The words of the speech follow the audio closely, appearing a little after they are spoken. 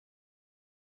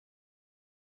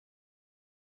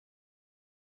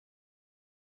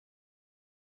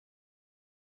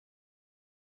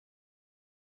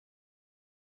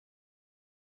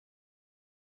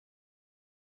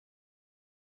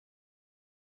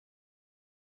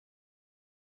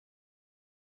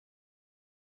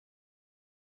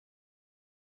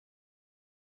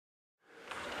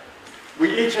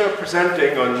We each are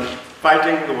presenting on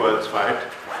fighting the world's fight.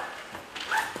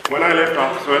 When I left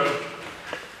Oxford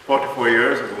 44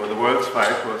 years ago, the world's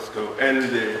fight was to end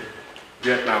the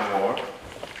Vietnam War.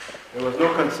 There was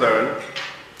no concern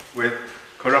with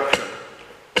corruption.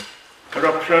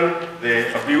 Corruption,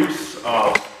 the abuse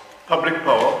of public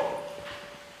power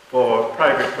for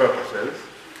private purposes,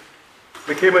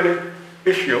 became an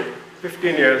issue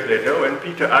 15 years later when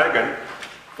Peter Eigen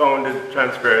founded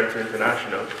Transparency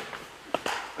International.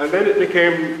 And then it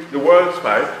became the world's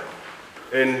fight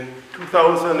in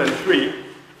 2003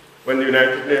 when the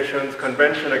United Nations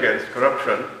Convention Against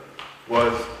Corruption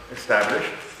was established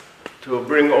to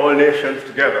bring all nations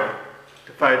together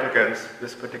to fight against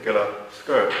this particular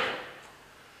scourge.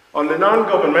 On the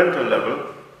non-governmental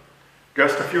level,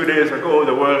 just a few days ago,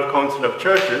 the World Council of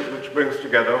Churches, which brings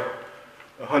together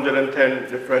 110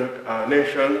 different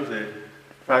nations, the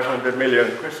 500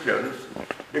 million Christians,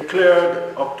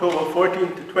 declared October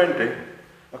 14 to 20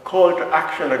 a call to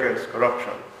action against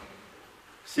corruption,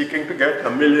 seeking to get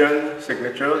 1 million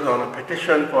signatures on a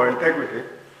petition for integrity,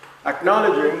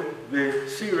 acknowledging the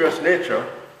serious nature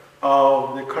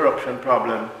of the corruption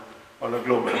problem on a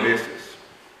global basis.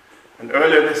 And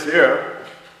earlier this year,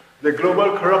 the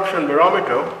Global Corruption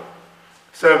Barometer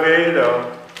surveyed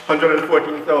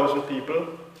 114,000 people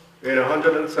in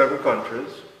 107 countries,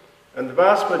 and the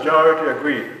vast majority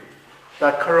agreed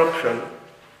that corruption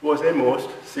was a most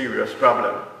serious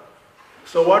problem.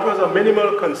 So what was a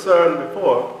minimal concern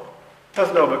before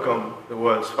has now become the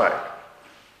world's fight.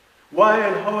 Why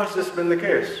and how has this been the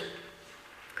case?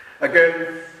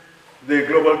 Again, the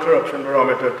Global Corruption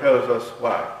Barometer tells us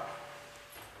why.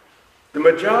 The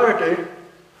majority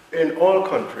in all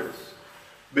countries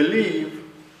believe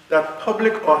that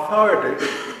public authority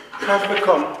has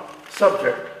become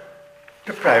subject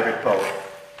to private power.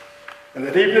 And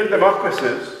that even in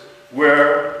democracies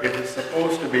where it is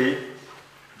supposed to be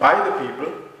by the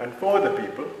people and for the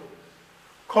people,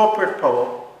 corporate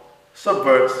power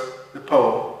subverts the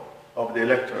power of the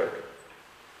electorate.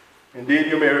 Indeed,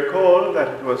 you may recall that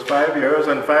it was 5 years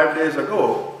and 5 days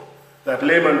ago that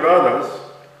Lehman Brothers,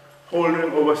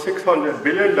 holding over $600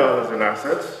 billion in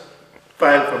assets,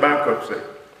 filed for bankruptcy,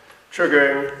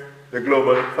 triggering the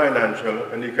global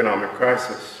financial and economic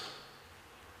crisis.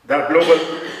 That global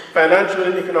financial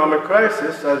and economic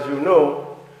crisis, as you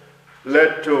know,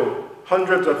 led to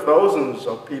hundreds of thousands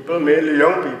of people, mainly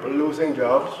young people, losing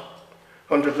jobs,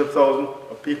 hundreds of thousands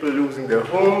of people losing their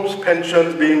homes,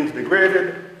 pensions being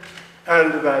degraded,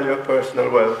 and the value of personal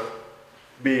wealth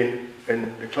being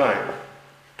in decline.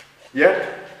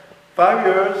 Yet, 5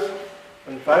 years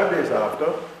and 5 days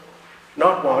after,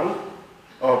 not one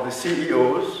of the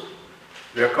CEOs,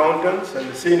 the accountants, and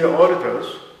the senior auditors,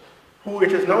 who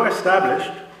it is now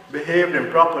established behaved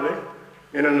improperly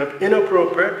in an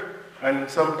inappropriate and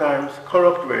sometimes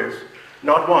corrupt ways,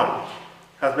 not one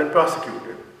has been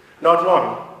prosecuted, not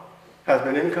one has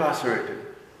been incarcerated,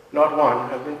 not one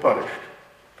has been punished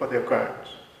for their crimes.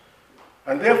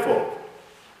 And therefore,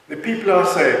 the people are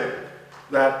saying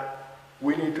that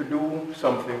we need to do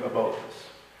something about this.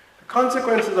 The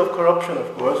consequences of corruption,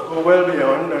 of course, go well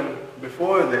beyond and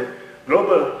before the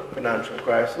global financial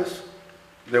crisis.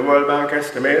 The World Bank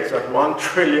estimates that $1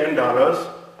 trillion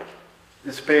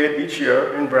is paid each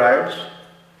year in bribes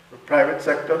for the private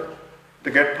sector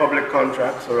to get public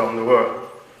contracts around the world,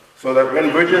 so that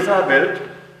when bridges are built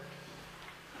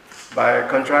by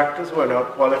contractors who are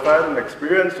not qualified and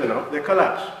experienced enough, they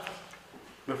collapse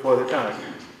before the time.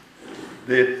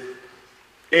 The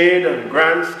aid and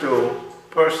grants to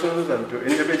persons and to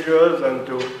individuals and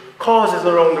to causes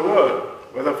around the world,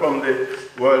 whether from the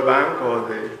World Bank or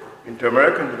the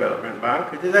Inter-American Development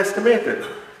Bank, it is estimated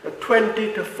that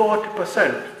 20 to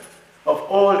 40% of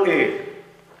all aid,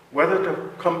 whether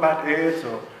to combat AIDS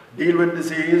or deal with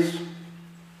disease,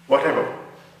 whatever,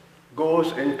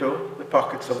 goes into the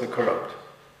pockets of the corrupt.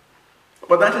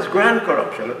 But that is grand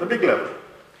corruption at the big level.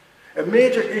 A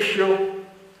major issue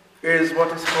is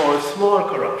what is called small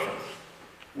corruption,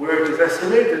 where it is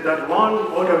estimated that 1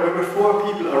 out of every 4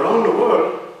 people around the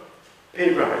world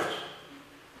pay bribes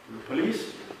to the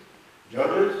police,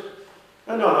 judges,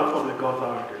 and other public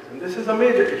authorities. And this is a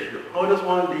major issue. How does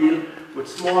one deal with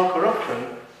small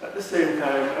corruption at the same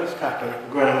time as tackling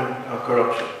grand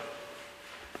corruption?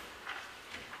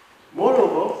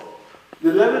 Moreover,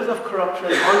 the levels of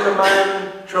corruption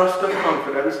undermine trust and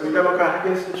confidence in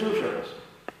democratic institutions,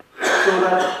 so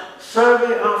that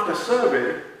survey after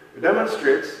survey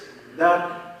demonstrates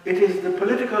that it is the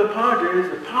political parties,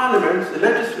 the parliaments, the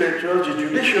legislatures, the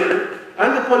judiciary,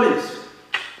 and the police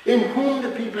in whom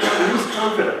the people have least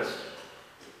confidence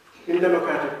in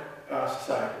democratic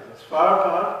societies. As far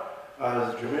apart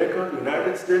as Jamaica, the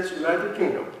United States, United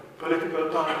Kingdom, political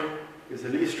party is the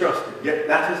least trusted, yet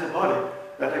that is the body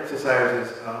that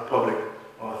exercises public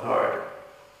authority.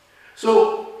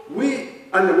 So we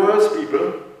and the world's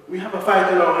people, we have a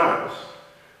fight in our hands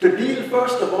to deal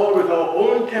first of all with our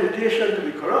own temptation to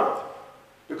be corrupt,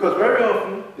 because very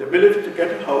often the ability to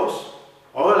get a house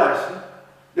or a license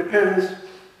depends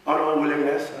on our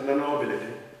willingness and on our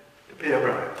ability to pay a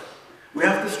bribe. We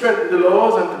have to strengthen the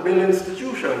laws and to build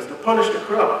institutions to punish the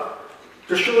corrupt,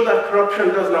 to show that corruption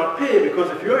does not pay, because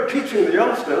if you're teaching the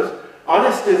youngsters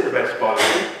honesty is the best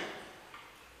policy,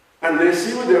 and they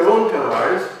see with their own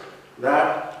eyes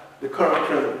that the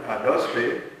corruption does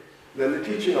pay, then the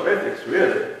teaching of ethics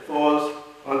really falls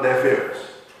on deaf ears.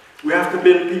 We have to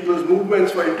build people's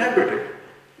movements for integrity.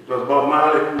 It was Bob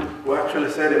Marley who actually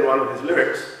said in one of his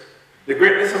lyrics, the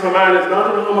greatness of a man is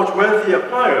not in how much wealth he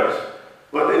acquires,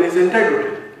 but in his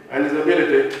integrity and his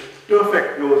ability to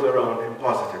affect those around him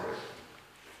positively.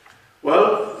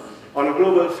 Well, on a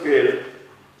global scale,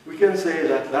 we can say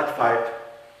that that fight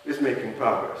is making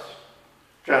progress.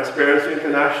 Transparency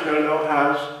International now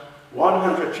has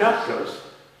 100 chapters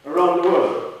around the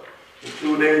world,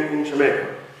 including in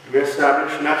Jamaica. We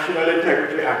established National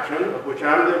Integrity Action, of which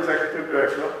I'm the Executive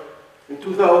Director, in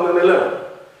 2011.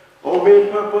 Our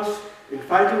main purpose in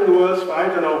fighting the world's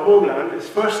fight in our homeland is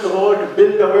first of all to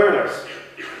build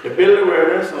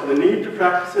awareness of the need to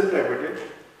practice integrity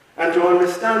and to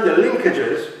understand the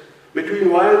linkages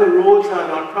between why the roads are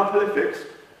not properly fixed,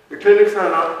 the clinics are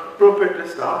not appropriately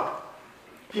staffed,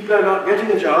 people are not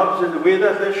getting jobs in the way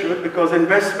that they should because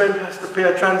investment has to pay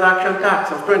a transaction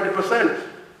tax of 20%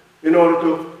 in order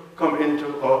to come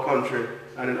into our country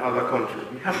and in other countries.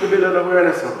 We have to build an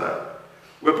awareness of that.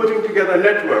 We're putting together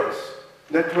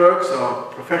networks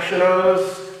of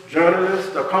professionals,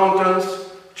 journalists,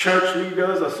 accountants, church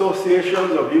leaders,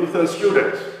 associations of youth and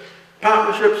students,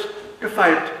 partnerships to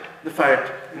fight the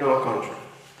fight in our country.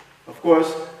 Of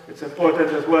course, it's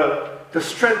important as well to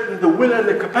strengthen the will and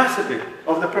the capacity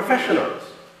of the professionals,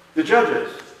 the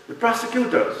judges, the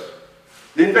prosecutors,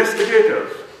 the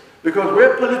investigators, because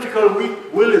where political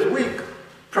will is weak,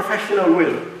 professional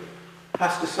will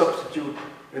has to substitute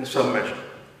in some measure.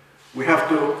 We have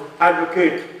to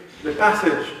advocate the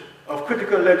passage of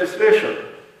critical legislation,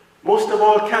 most of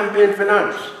all campaign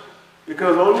finance,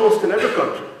 because almost in every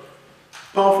country,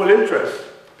 powerful interests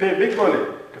pay big money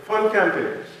to fund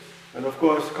campaigns, and of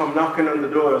course come knocking on the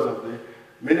doors of the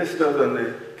ministers and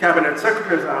the cabinet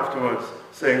secretaries afterwards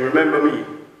saying, remember me,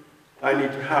 I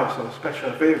need to have some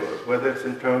special favors, whether it's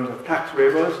in terms of tax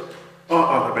waivers or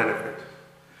other benefits.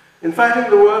 In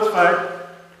fighting the world's fight,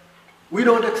 we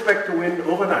don't expect to win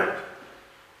overnight.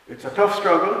 It's a tough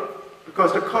struggle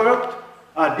because the corrupt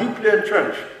are deeply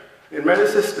entrenched in many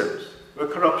systems where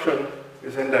corruption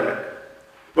is endemic.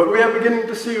 But we are beginning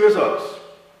to see results.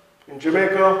 In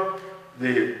Jamaica,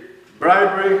 the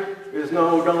bribery is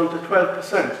now down to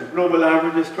 12%. The global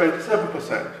average is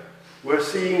 27%. We're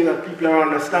seeing that people are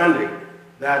understanding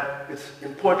that it's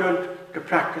important to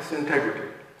practice integrity.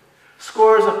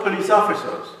 Scores of police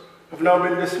officers have now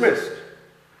been dismissed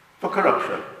for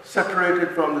corruption, separated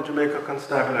from the Jamaica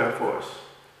Constabulary Force.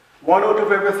 1 out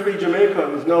of every 3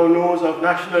 Jamaicans now knows of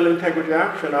National Integrity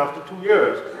Action after 2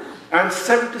 years, and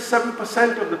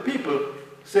 77% of the people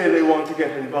say they want to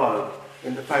get involved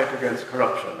in the fight against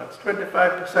corruption. That's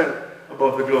 25%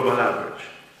 above the global average.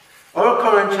 Our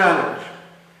current challenge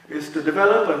is to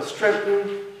develop and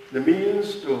strengthen the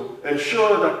means to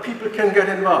ensure that people can get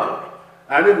involved,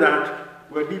 and in that,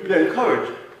 we're deeply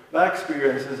encouraged by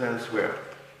experiences elsewhere.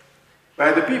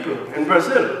 By the people in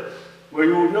Brazil, where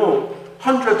you know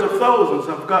hundreds of thousands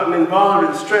have gotten involved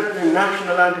in strengthening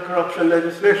national anti-corruption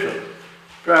legislation.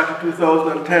 Prior to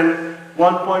 2010,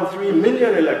 1.3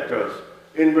 million electors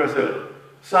in Brazil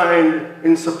signed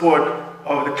in support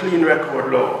of the Clean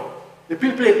Record Law. The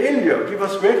people in India give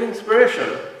us great inspiration.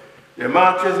 Their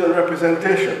marches and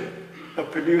representation are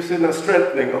producing a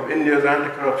strengthening of India's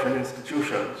anti-corruption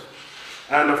institutions.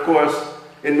 And of course,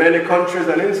 in many countries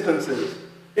and instances,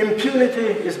 impunity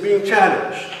is being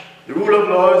challenged. The rule of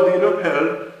law is being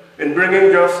upheld in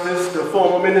bringing justice to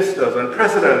former ministers and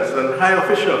presidents and high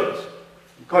officials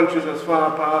in countries as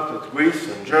far apart as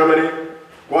Greece and Germany,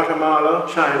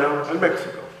 Guatemala, China, and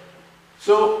Mexico.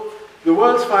 So the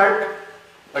world's fight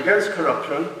against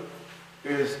corruption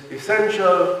is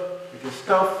essential, it is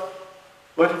tough,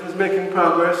 but it is making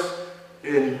progress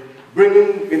in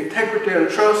bringing integrity and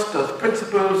trust as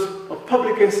principles of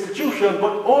public institutions,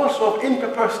 but also of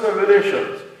interpersonal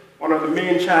relations. One of the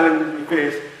main challenges we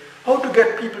face, how to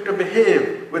get people to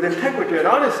behave with integrity and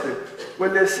honesty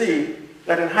when they see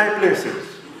that in high places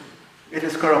it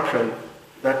is corruption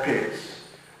that pays.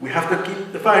 We have to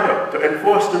keep the fight up, to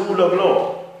enforce the rule of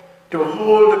law, to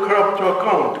hold the corrupt to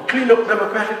account, to clean up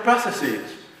democratic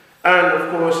processes, and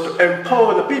of course to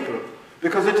empower the people,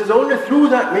 because it is only through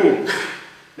that means,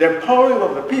 the empowering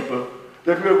of the people,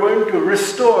 that we are going to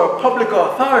restore public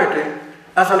authority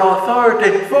as an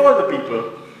authority for the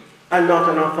people and not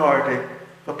an authority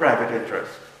for private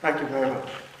interests. Thank you very much.